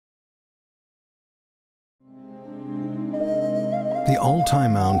The Altai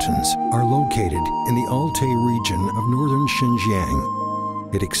Mountains are located in the Altai region of northern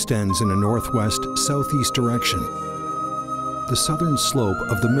Xinjiang. It extends in a northwest-southeast direction. The southern slope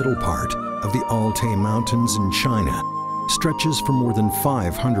of the middle part of the Altai Mountains in China stretches for more than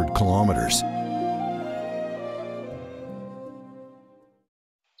 500 kilometers.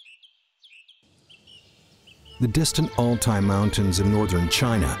 The distant Altai Mountains in northern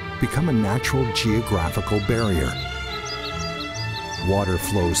China become a natural geographical barrier. Water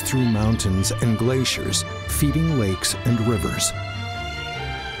flows through mountains and glaciers, feeding lakes and rivers.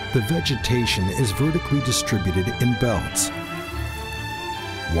 The vegetation is vertically distributed in belts.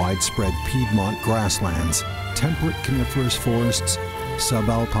 Widespread Piedmont grasslands, temperate coniferous forests,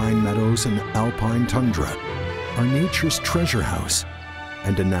 subalpine meadows, and alpine tundra are nature's treasure house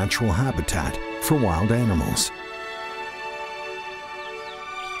and a natural habitat for wild animals.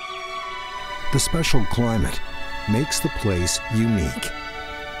 The special climate makes the place unique.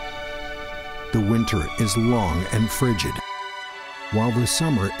 The winter is long and frigid, while the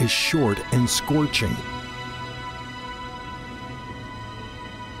summer is short and scorching.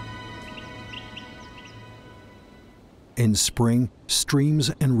 In spring,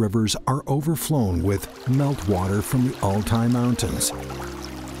 streams and rivers are overflown with meltwater from the Altai Mountains.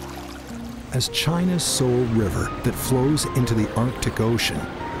 As China's sole river that flows into the Arctic Ocean,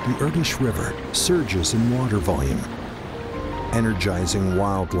 the Irtysh River surges in water volume, energizing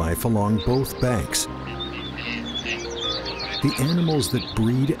wildlife along both banks. The animals that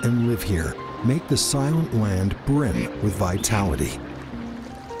breed and live here make the silent land brim with vitality.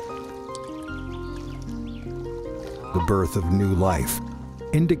 The birth of new life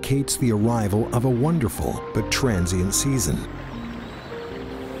indicates the arrival of a wonderful but transient season.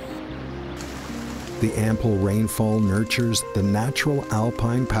 The ample rainfall nurtures the natural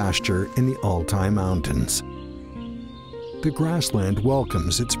alpine pasture in the Altai Mountains. The grassland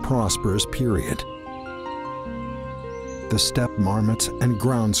welcomes its prosperous period. The steppe marmots and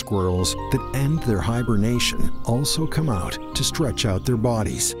ground squirrels that end their hibernation also come out to stretch out their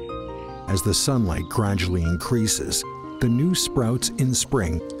bodies. As the sunlight gradually increases, the new sprouts in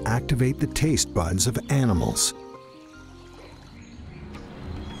spring activate the taste buds of animals.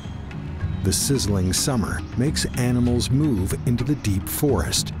 The sizzling summer makes animals move into the deep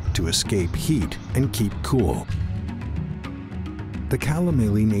forest to escape heat and keep cool. The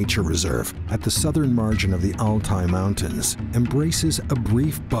Kalameli Nature Reserve at the southern margin of the Altai Mountains embraces a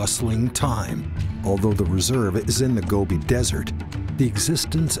brief bustling time. Although the reserve is in the Gobi Desert, the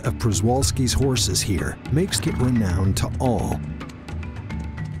existence of Przewalski's horses here makes it renowned to all.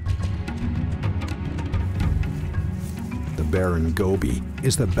 The barren Gobi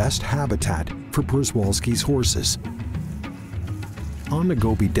is the best habitat for Przewalski's horses. On the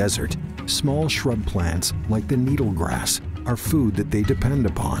Gobi Desert, small shrub plants like the needlegrass are food that they depend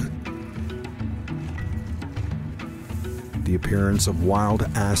upon. The appearance of wild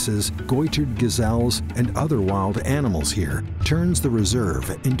asses, goitered gazelles, and other wild animals here turns the reserve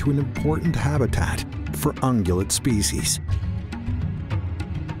into an important habitat for ungulate species.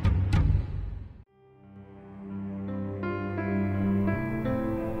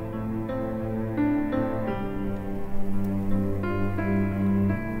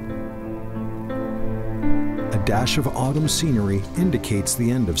 A dash of autumn scenery indicates the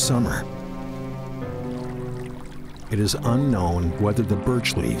end of summer. It is unknown whether the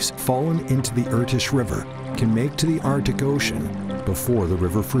birch leaves fallen into the Irtysh River can make to the Arctic Ocean before the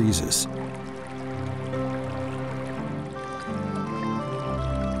river freezes.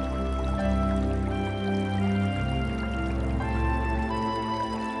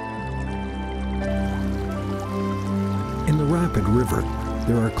 In the rapid river,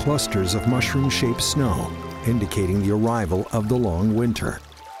 there are clusters of mushroom-shaped snow, indicating the arrival of the long winter.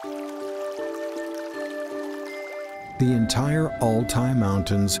 The entire Altai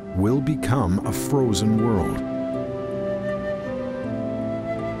Mountains will become a frozen world.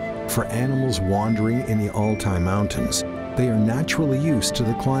 For animals wandering in the Altai Mountains, they are naturally used to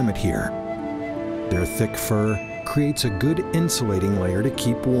the climate here. Their thick fur creates a good insulating layer to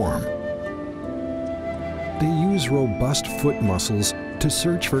keep warm. They use robust foot muscles to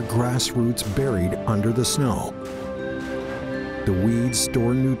search for grass roots buried under the snow. The weeds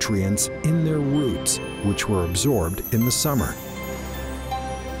store nutrients in their roots, which were absorbed in the summer.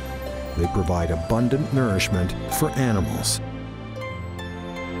 They provide abundant nourishment for animals.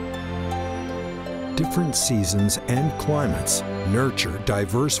 Different seasons and climates nurture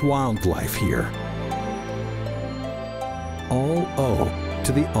diverse wildlife here. All owe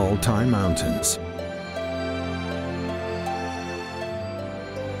to the Altai Mountains.